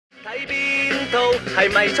睇邊套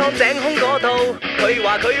係咪蒼井空嗰套？佢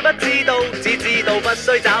話佢不知道，只知道不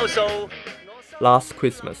需找數。Last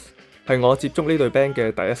Christmas 係我接觸呢隊 band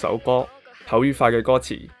嘅第一首歌，口語化嘅歌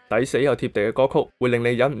詞，抵死又貼地嘅歌曲，會令你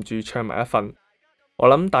忍唔住唱埋一份。我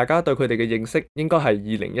諗大家對佢哋嘅認識應該係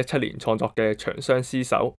2017年創作嘅長相廝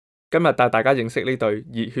守。今日帶大家認識呢隊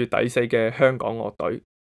熱血抵死嘅香港樂隊。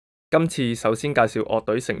今次首先介紹樂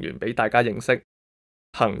隊成員俾大家認識。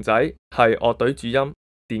恒仔係樂隊主音、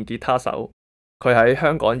電吉他手，佢喺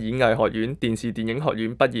香港演藝學院電視電影學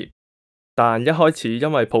院畢業，但一開始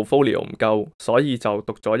因為 portfolio 唔夠，所以就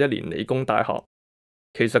讀咗1年理工大學。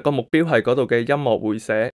其實個目標係嗰度嘅音樂會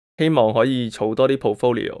社，希望可以儲多啲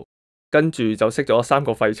portfolio。跟住就識咗3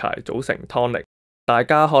個廢柴組成 ToNick， 大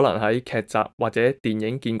家可能喺劇集或者電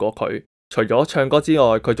影見過佢。除咗唱歌之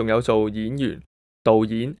外，佢仲有做演員、導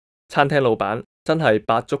演、餐廳老闆，真係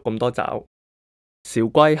百足咁多爪。小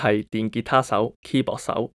龜係電吉他手、keyboard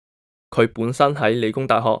手，佢本身喺理工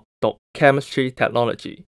大學讀 chemistry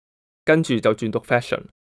technology， 跟住就轉讀 fashion，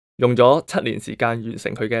 用咗7年時間完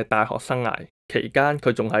成佢嘅大學生涯。期間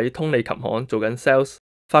佢仲喺ToNick琴行做緊 sales，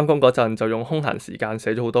 返工嗰陣就用空閒時間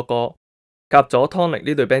寫咗好多歌。夾咗 ToNick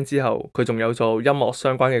呢隊 band 之後，佢仲有做音樂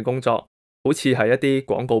相關嘅工作，好似係一啲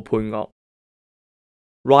廣告配樂。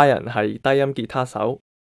Ryan 係低音吉他手，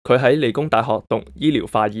佢喺理工大學讀醫療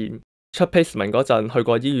化驗，出 placement 嗰陣去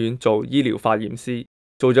過醫院做醫療化驗師，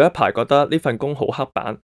做咗一排覺得呢份工好刻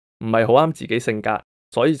板，唔係好啱自己性格，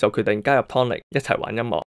所以就決定加入 ToNick 一齊玩音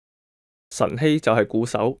樂。晨曦就係鼓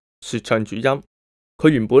手、說唱主音，佢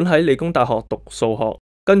原本喺理工大學讀數學，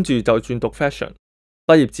跟住就轉讀 fashion。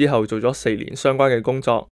畢業之後做咗4年相關嘅工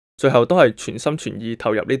作，最後都係全心全意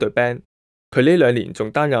投入呢隊 band。佢呢2年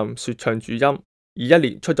仲擔任說唱主音，21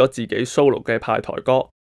年出咗自己 solo 嘅派台歌。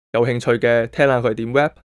有興趣嘅聽下佢點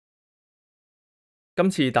rap。今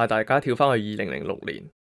次帶大家跳返去2006年，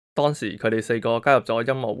當時佢哋4個加入咗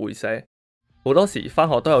音樂會社，好多時返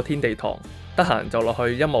學都有天地堂，得閒就落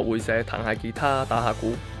去音樂會社彈下吉他、打下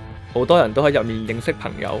鼓，好多人都喺入面認識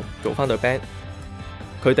朋友，做返隊 band。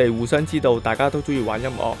佢哋互相知道大家都中意玩音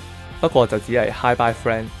樂，不過就只係 hi bye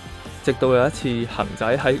friend。直到有一次恒仔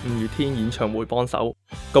喺5月天演唱會幫手，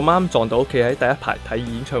咁啱撞到企喺第一排睇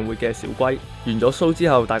演唱會嘅小龜。完咗 show 之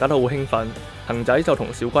後，大家都好興奮，恒仔就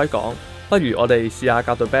同小龜講：不如我哋試下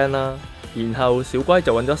夾隊 band 啦。然後小龜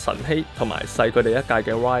就揾咗晨曦同埋細佢哋一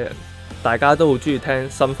屆嘅 Ryan， 大家都好中意聽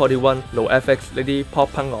Sum 41、NOFX 呢啲 pop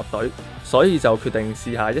punk 樂隊，所以就決定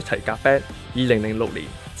試下一齊夾 band。2006年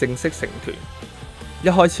正式成團。一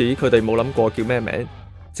開始佢哋冇諗過叫咩名，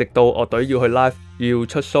直到樂隊要去 live 要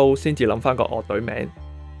出 show 先至諗翻個樂隊名。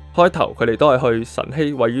開頭佢哋都係去晨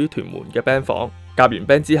曦位於屯門嘅 band 房，夾完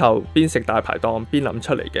band 之後邊食大排檔邊諗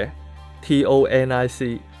出嚟嘅。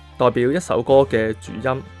ToNick 代表一首歌嘅主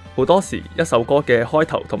音，好多時一首歌嘅開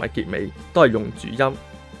頭同埋結尾都係用主音。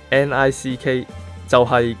NICK 就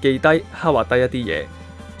係記低刻畫低一啲嘢，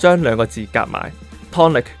將2個字夾埋。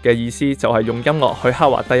ToNick 嘅意思就係用音樂去刻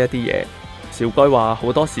畫低一啲嘢。小龜話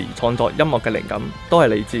好多時創作音樂嘅靈感都係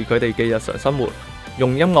嚟自佢哋嘅日常生活，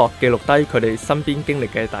用音樂記錄低佢哋身邊經歷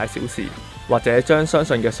嘅大小事，或者將相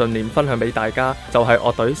信嘅信念分享俾大家，就係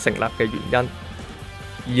樂隊成立嘅原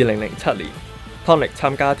因。2007年，ToNick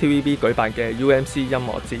參加 TVB 舉辦嘅 UMC 音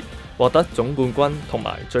樂節，獲得總冠軍同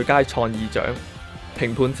埋最佳創意獎。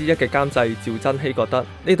評判之一嘅監製趙真熙覺得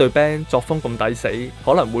呢隊 band 作風咁抵死，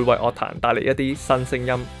可能會為樂壇帶嚟一啲新聲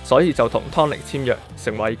音，所以就同 ToNick 簽約，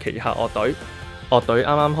成為旗下樂隊。樂隊啱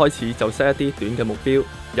啱開始就 set 一啲短嘅目標，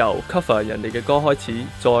由 cover 人哋嘅歌開始，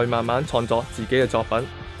再慢慢創作自己嘅作品。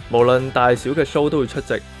無論大小嘅 show 都會出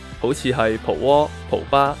席，好似係蒲窩、蒲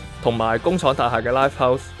吧同埋工廠大廈嘅 live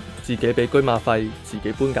house， 自己俾居馬費，自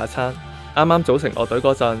己搬架餐。啱啱組成樂隊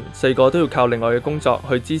嗰陣，4個都要靠另外嘅工作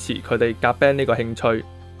去支持佢哋夾 band 呢個興趣。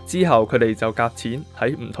之後佢哋就夾錢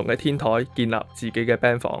喺唔同嘅天台建立自己嘅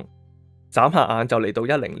band 房。眨下眼就嚟到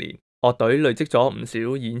10年，樂隊累積咗唔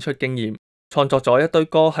少演出經驗，創作咗一堆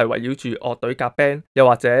歌係圍繞住樂隊夾 band， 又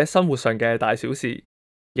或者生活上嘅大小事。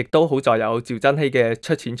亦都好在有趙真熙嘅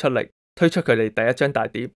出錢出力，推出佢哋第一張大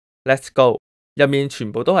碟 Let's Go， 入面全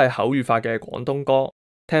部都係口語化嘅廣東歌。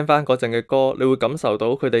聽翻嗰陣嘅歌，你會感受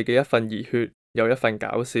到佢哋嘅一份熱血，有一份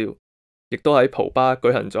搞笑。亦都喺蒲吧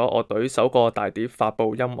舉行咗樂隊首個大碟發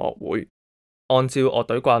佈音樂會。按照樂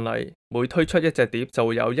隊慣例，每推出一隻碟就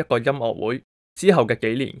會有一個音樂會。之後嘅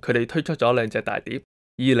幾年，佢哋推出咗2隻大碟。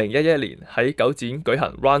2011年喺九展舉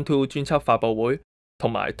行 Round 2專輯發佈會，同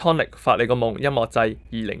埋 ToNick 發你個夢音樂祭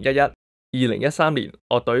2011。2013年，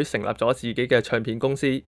樂隊成立咗自己嘅唱片公司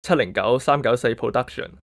709394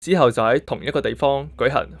 Production。之後就喺同一個地方舉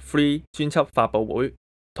行 Free 專輯發佈會，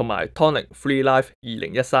同埋 ToNick Free Live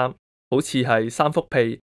 2013，好似係3幅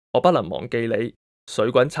屁我不能忘記你、水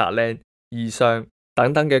滾茶靚、異相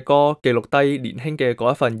等等嘅歌，記錄低年輕嘅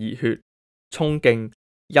嗰一份熱血、衝勁、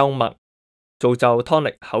幽默，造就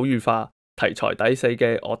ToNick 口語化、題材抵死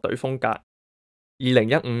嘅樂隊風格。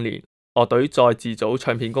2015年，樂隊再自組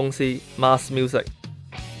唱片公司 Mass Music，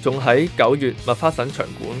 仲喺9月麥花臣場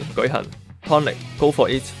館舉行 ToNick Go For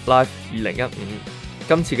It Live 2015。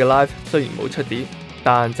今次嘅 Live 雖然冇出碟，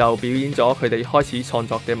但就表演咗佢哋開始創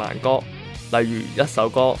作嘅慢歌，例如一首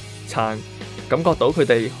歌《撐》，感覺到佢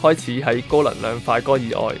哋開始喺高能量快歌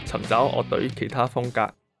以外尋找樂隊其他風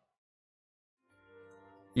格。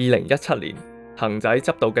2017年，恒仔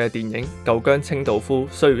執導嘅電影《舊姜清道夫》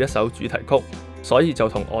需要一首主題曲，所以就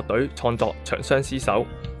同樂隊創作《長相廝守》。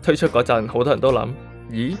推出嗰陣，好多人都諗：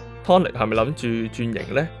咦，ToNick 係咪諗住轉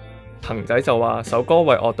型呢？恒仔就話首歌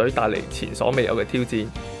為樂隊帶嚟前所未有嘅挑戰，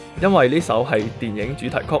因為呢首係電影主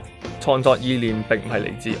題曲，創作意念並唔係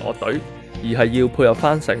嚟自樂隊，而係要配合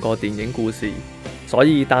翻成個電影故事，所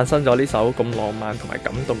以誕生咗呢首咁浪漫同埋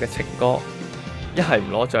感動嘅情歌。一係唔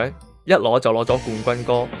攞獎，一攞就攞咗冠軍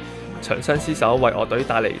歌。長相廝守為樂隊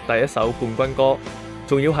帶嚟第一首冠軍歌，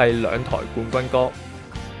仲要係2台冠軍歌，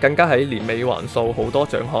更加喺年尾橫掃好多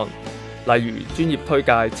獎項，例如專業推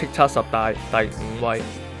介叱咤10大第5位，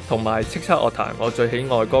同埋叱咤樂壇我最喜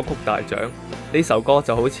愛歌曲大獎。呢首歌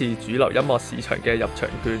就好似主流音樂市場嘅入場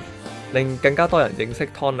券，令更加多人認識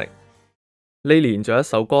ToNick。呢年仲有一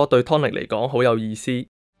首歌對 ToNick 嚟講好有意思，《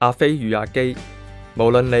阿飛與阿基》。無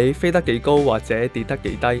論你飛得幾高或者跌得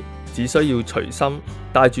幾低，只需要隨心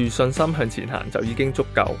帶住信心向前行就已經足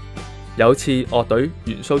夠。有次樂隊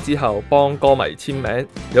完 show 之後幫歌迷簽名，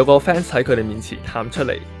有個 fans 喺佢哋面前喊出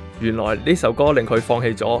嚟，原來呢首歌令佢放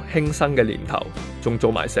棄咗輕生嘅念頭，仲做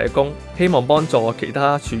埋社工，希望幫助其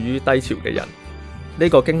他處於低潮嘅人。呢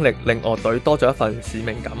個經歷令樂隊多咗一份使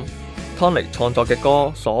命感。ToNick 創作嘅歌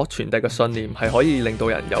所傳遞嘅信念係可以令到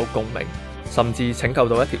人有共鳴，甚至拯救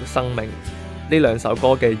到一條生命。呢2首歌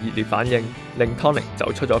嘅熱烈反應令 ToNick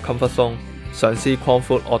走出咗 comfort zone， 嘗試擴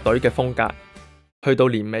闊樂隊嘅風格。去到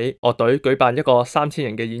年尾，樂隊舉辦一個3000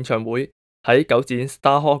人嘅演唱會，喺9展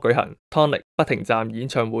Star Hall 舉行 ToNick 不停站演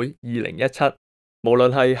唱會2017。無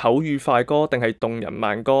論係口語快歌定係動人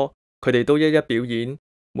慢歌，佢哋都一一表演，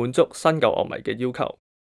滿足新舊樂迷嘅要求。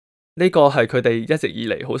呢個係佢哋一直以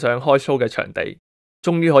嚟好想開 show 嘅場地，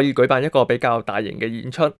終於可以舉辦一個比較大型嘅演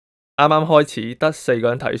出。啱啱開始得4個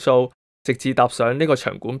人睇 show，直至踏上呢個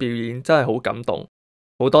場館表演，真係好感動。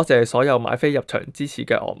好多謝所有買飛入場支持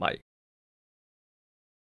嘅樂迷。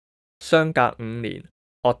相隔5年，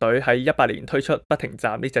樂隊喺18年推出不停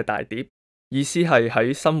站呢隻大碟，意思係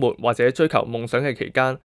喺生活或者追求夢想嘅期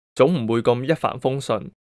間，總唔會咁一帆風順。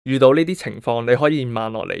遇到呢啲情況，你可以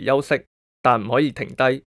慢落嚟休息，但唔可以停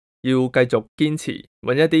低，要繼續堅持，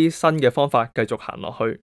揾一啲新嘅方法繼續行落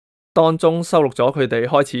去。當中收錄咗佢哋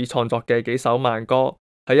開始創作嘅幾首慢歌，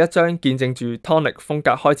係一張見證住 ToNick 風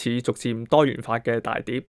格開始逐漸多元化嘅大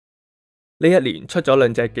碟。呢一年出咗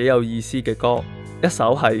2隻幾有意思嘅歌，一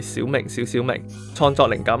首係小明小小明，創作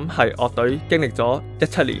靈感係樂隊經歷咗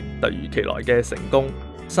17年突如其來嘅成功。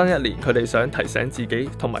新一年佢哋想提醒自己，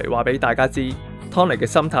同埋話俾大家知 ToNick 嘅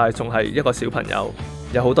心態仲係一個小朋友，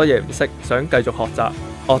有好多嘢唔識，想繼續學習。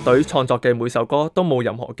樂隊創作嘅每首歌都冇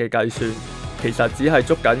任何嘅計算，其實只係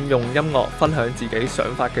捉緊用音樂分享自己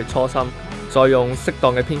想法嘅初心，再用適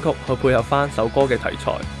當嘅編曲去配合翻首歌嘅題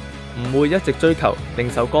材，唔會一直追求令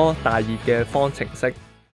首歌大熱嘅方程式。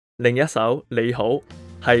另一首你好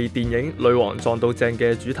係電影女王撞到正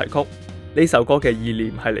嘅主題曲，呢首歌嘅意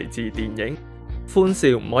念係嚟自電影。歡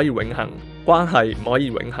笑唔可以永恆，關係唔可以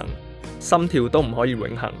永恆，心跳都唔可以永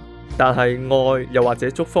恆，但係愛又或者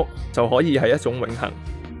祝福就可以係一種永恆。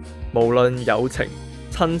無論友情、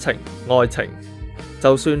親情、愛情，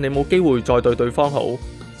就算你冇機會再對對方好，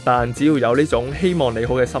但只要有呢種希望你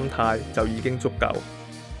好嘅心態就已經足夠。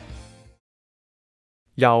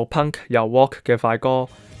又 punk 又 rock 嘅快歌，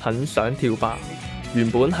很想跳吧。原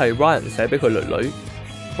本係 Ryan 寫俾佢囡囡，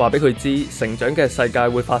話俾佢知成長嘅世界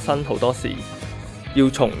會發生好多事，要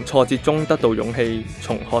從挫折中得到勇氣，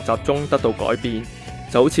從學習中得到改變。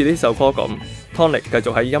就好似呢首歌咁，ToNick 繼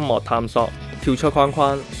續喺音樂探索，跳出框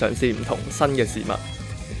框，嘗試唔同新嘅事物。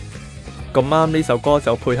咁啱呢首歌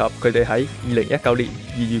就配合佢哋喺2019年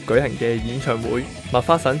2月舉行嘅演唱會麥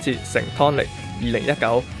花臣節成 ToNick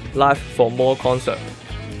 2019 Live for More Concert。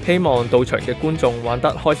希望到場嘅觀眾玩得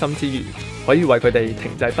開心之餘，可以為佢哋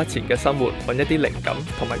停滯不前嘅生活揾一啲靈感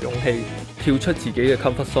同埋勇氣，跳出自己嘅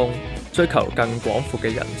comfort zone，追求更廣闊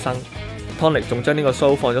嘅人生。ToNick 仲將呢個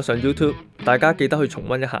show 放咗上 YouTube， 大家記得去重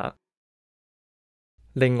溫一下。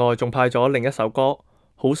另外仲派咗另一首歌《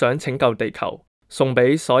好想拯救地球》，送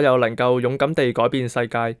俾所有能夠勇敢地改變世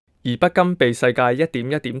界、而不甘被世界一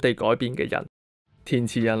點一點地改變嘅人。填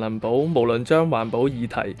詞人林寶無論將環保議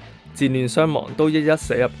題、戰亂傷亡都一一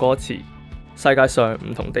寫入歌詞。世界上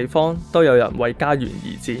唔同地方都有人為家園而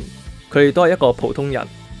戰，佢哋都係一個普通人，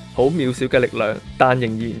好渺小嘅力量，但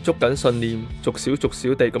仍然捉緊信念，逐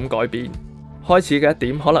少地咁改變。開始嘅一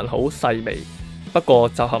點可能好細微，不過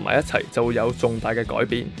集合埋一齊就會有重大嘅改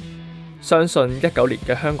變。相信19年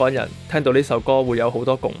嘅香港人聽到呢首歌會有好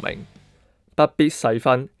多共鳴，不必細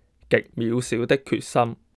分，極渺小的決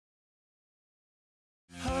心。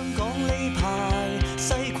香港呢排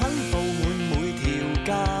細菌布滿每條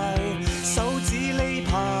街，手指呢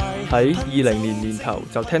排喺20年年頭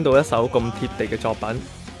就聽到一首咁貼地嘅作品，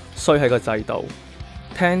衰喺個制度。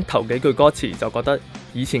聽頭幾句歌詞就覺得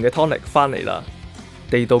以前嘅 ToNick 翻嚟啦，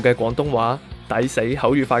地道嘅廣東話，抵死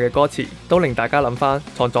口語化嘅歌詞都令大家諗翻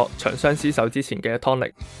創作長相廝守之前嘅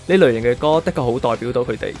ToNick。呢類型嘅歌的確好代表到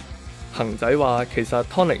佢哋。恒仔話其實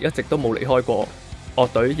ToNick 一直都冇離開過，樂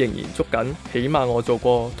隊仍然捉緊起碼我做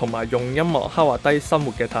過同埋用音樂刻畫低生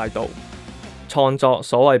活嘅態度。創作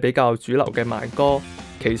所謂比較主流嘅慢歌，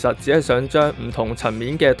其實只係想將唔同層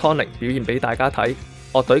面嘅 ToNick 表現俾大家睇。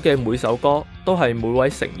樂隊嘅每首歌都係每位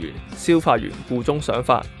成員消化完故中想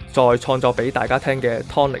法，再創作俾大家聽嘅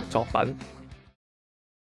ToNick 作品。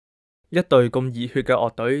一隊咁熱血嘅樂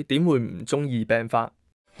隊點會唔中意病發？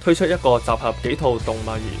推出一個集合幾套動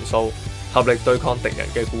漫元素，合力對抗敵人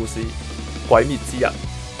嘅故事《鬼滅之刃》。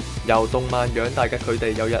由動漫養大嘅佢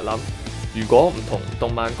哋有日諗，如果唔同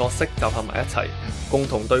動漫角色集合埋一齊，共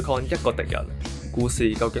同對抗一個敵人，故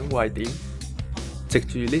事究竟會係點？藉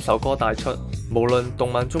住呢首歌帶出，無論動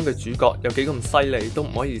漫中嘅主角有幾咁犀利，都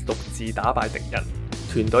唔可以獨自打敗敵人。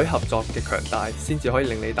團隊合作嘅強大，先至可以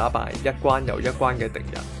令你打敗一關又一關嘅敵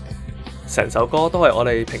人。成首歌都係我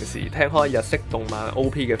哋平時聽開日式動漫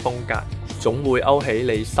OP 嘅風格，總會勾起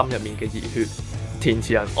你心入面嘅熱血。填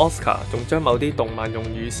詞人 Oscar 仲將某啲動漫用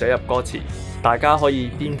語寫入歌詞，大家可以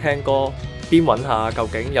邊聽歌邊揾下究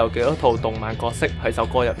竟有幾多套動漫角色喺首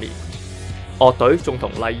歌入面。樂隊仲同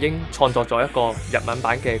麗英創作咗一個日文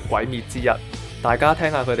版嘅《鬼滅之刃》，大家聽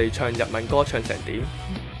下佢哋唱日文歌唱成點。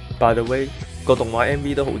By the way， 個動畫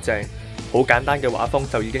MV 都好正，好簡單嘅畫風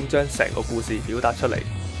就已經將成個故事表達出嚟。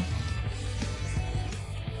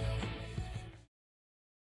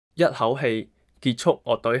一口氣結束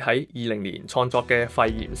樂隊喺20年創作嘅肺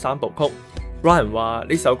炎三部曲。Ryan 話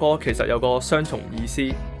呢首歌其實有個雙重意思，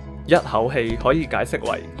一口氣可以解釋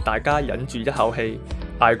為大家忍住一口氣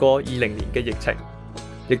捱過20年嘅疫情，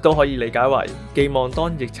亦都可以理解為寄望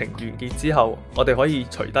當疫情完結之後，我哋可以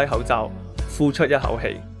除低口罩，呼出一口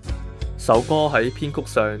氣。首歌喺編曲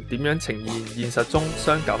上點樣呈現現實中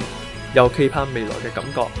傷感又期盼未來嘅感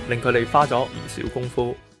覺，令佢哋花咗唔少功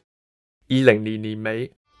夫。20年年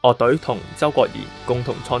尾，樂隊同周國賢共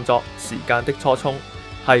同創作《時間的初衷》，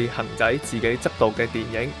係恒仔自己執導嘅電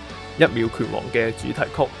影《一秒拳王》嘅主題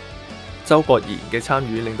曲。周國賢嘅參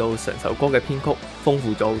與令到成首歌嘅編曲豐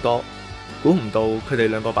富咗好多，估唔到佢哋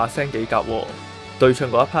兩個把聲幾夾喎，對唱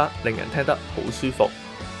嗰一 part 令人聽得好舒服，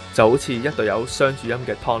就好似一隊有雙主音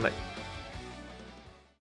嘅 ToNick。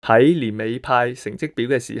喺年尾派成績表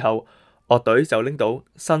嘅時候，樂隊就拎到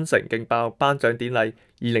新城勁爆頒獎典禮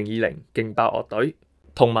2020勁爆樂隊，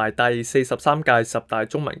同埋第43屆10大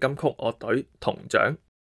中文金曲樂隊銅獎。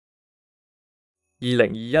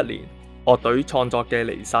2021年，樂隊創作嘅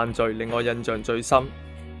離散序令我印象最深。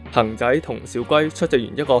恒仔同小龜出席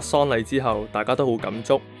完一個喪禮之後，大家都好感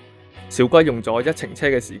觸。小龜用咗一程車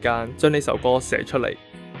嘅時間將呢首歌寫出嚟。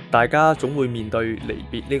大家總會面對離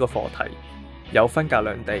別呢個課題，有分隔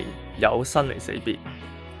兩地，有生離死別。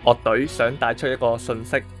樂隊想帶出一個訊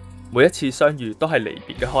息：每一次相遇都係離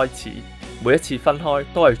別嘅開始，每一次分開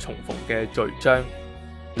都係重逢嘅序章。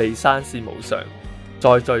離散是無常，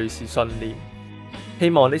再聚是信念。希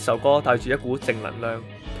望呢首歌帶住一股正能量，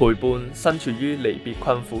陪伴身處於離別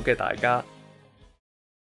困苦嘅大家。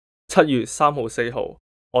7月3號、4號，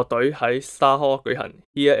樂隊喺 Star Hall 舉行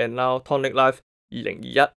Here and Now ToNick Live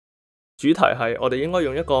 2021，主題係我哋應該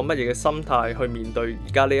用一個乜嘢嘅心態去面對而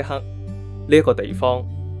家呢一刻呢一個地方。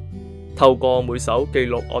透過每首記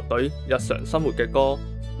錄樂隊日常生活嘅歌，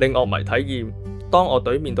令樂迷體驗當樂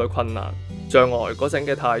隊面對困難、障礙嗰陣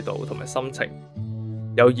嘅態度同埋心情，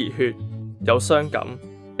有熱血，有傷感，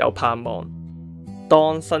有盼望。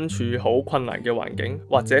當身處好困難嘅環境，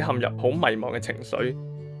或者陷入好迷茫嘅情緒，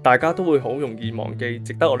大家都會好容易忘記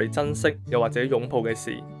值得我哋珍惜又或者擁抱嘅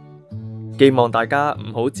事。寄望大家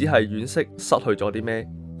唔好只係惋惜失去咗啲咩，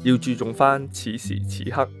要注重翻此時此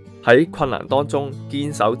刻，喺困難當中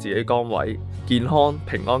堅守自己崗位，健康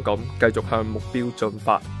平安咁繼續向目標進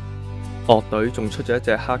發。樂隊仲出咗一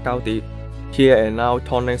隻黑膠碟 Here and Now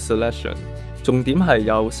ToNick Selection，重點係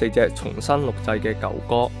有4隻重新錄製嘅舊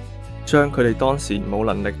歌，將佢哋當時冇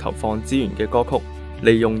能力投放資源嘅歌曲，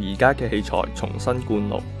利用而家嘅器材重新灌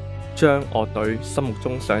錄，將樂隊心目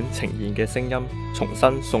中想呈現嘅聲音重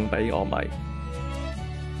新送俾樂迷。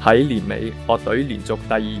喺年尾，樂隊連續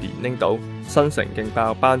第2年拎到新城勁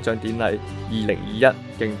爆頒獎典禮2021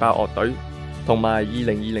勁爆樂隊同埋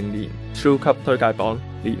2020年 True 級推介榜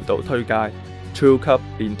年度推介 True 級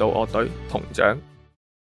年度樂隊銅獎。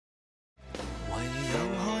唯有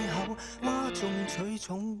開口，嘩眾取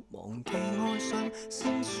寵，忘記哀傷，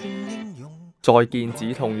先算英勇。再見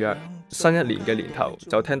止痛藥，新一年嘅年頭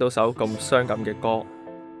就聽到首咁傷感嘅歌。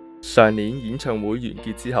上年演唱會完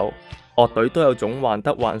結之後，樂隊都有種患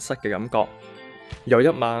得患失嘅感覺。有一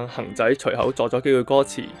晚，恒仔隨口作咗幾句歌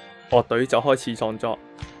詞，樂隊就開始創作。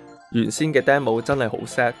原先嘅 demo 真係好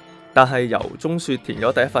sad， 但係由鍾雪填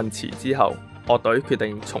咗第一份詞之後，樂隊決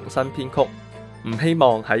定重新編曲，唔希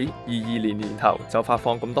望喺22年年頭就發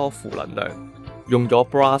放咁多負能量，用咗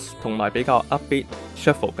brass 同埋比較 upbeat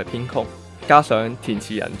shuffle 嘅編曲，加上填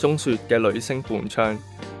詞人鍾雪嘅女聲伴唱，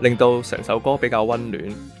令到成首歌比較溫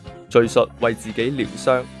暖，敘述為自己療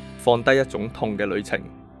傷、放低一種痛嘅旅程。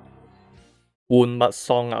玩物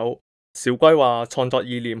喪偶，小龜話創作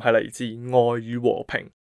意念係嚟自愛與和平，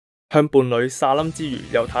向伴侶撒冧之餘，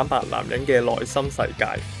又坦白男人嘅內心世界，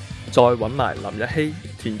再揾埋林日曦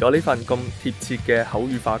填咗呢份咁貼切嘅口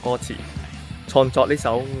語化歌詞，創作呢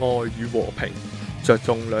首愛與和平，着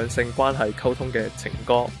重兩性關係溝通嘅情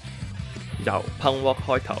歌。由 PUNKPOP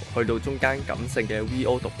開頭去到中間感性嘅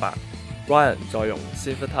VO 獨白， Ryan 再用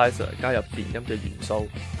synthesizer 加入電音嘅元素，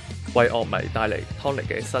為樂迷帶嚟 ToNick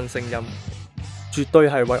嘅新聲音，絕對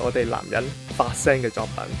係為我哋男人發聲嘅作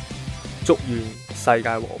品。祝願世界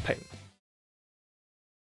和平。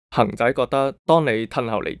恒仔覺得，當你褪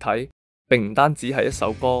後嚟睇，並唔單止係一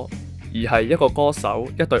首歌，而係一個歌手、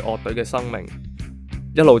一隊樂隊嘅生命。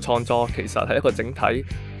一路創作其實係一個整體，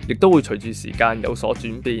亦都會隨住時間有所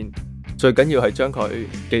轉變。最緊要係將佢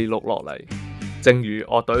記錄落嚟。正如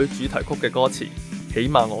樂隊主題曲嘅歌詞，起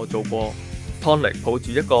碼我做過。ToNick 抱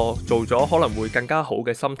住一個做咗可能會更加好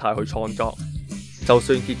嘅心態去創作，就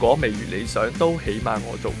算結果未如理想，都起碼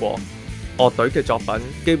我做過。樂隊嘅作品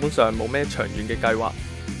基本上冇咩長遠嘅計劃，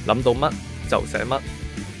諗到乜就寫乜，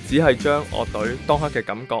只係將樂隊當刻嘅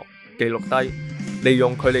感覺記錄低，利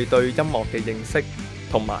用佢哋對音樂嘅認識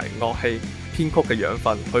同埋樂器編曲嘅養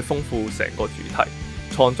分去豐富成個主題，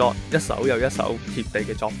創作一首又一首貼地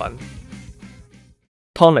嘅作品。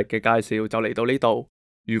ToNick 嘅介紹就嚟到呢度，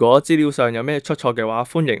如果資料上有咩出錯嘅話，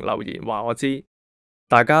歡迎留言話我知。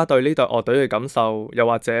大家對呢隊樂隊嘅感受，又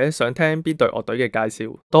或者想聽邊隊樂隊嘅介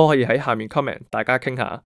紹，都可以喺下面 comment， 大家傾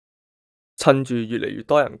下。趁住越嚟越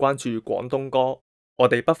多人關注廣東歌，我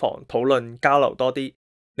哋不妨討論交流多啲，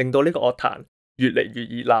令到呢個樂壇越嚟越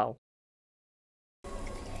熱鬧。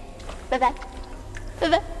拜拜，拜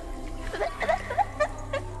拜，拜拜。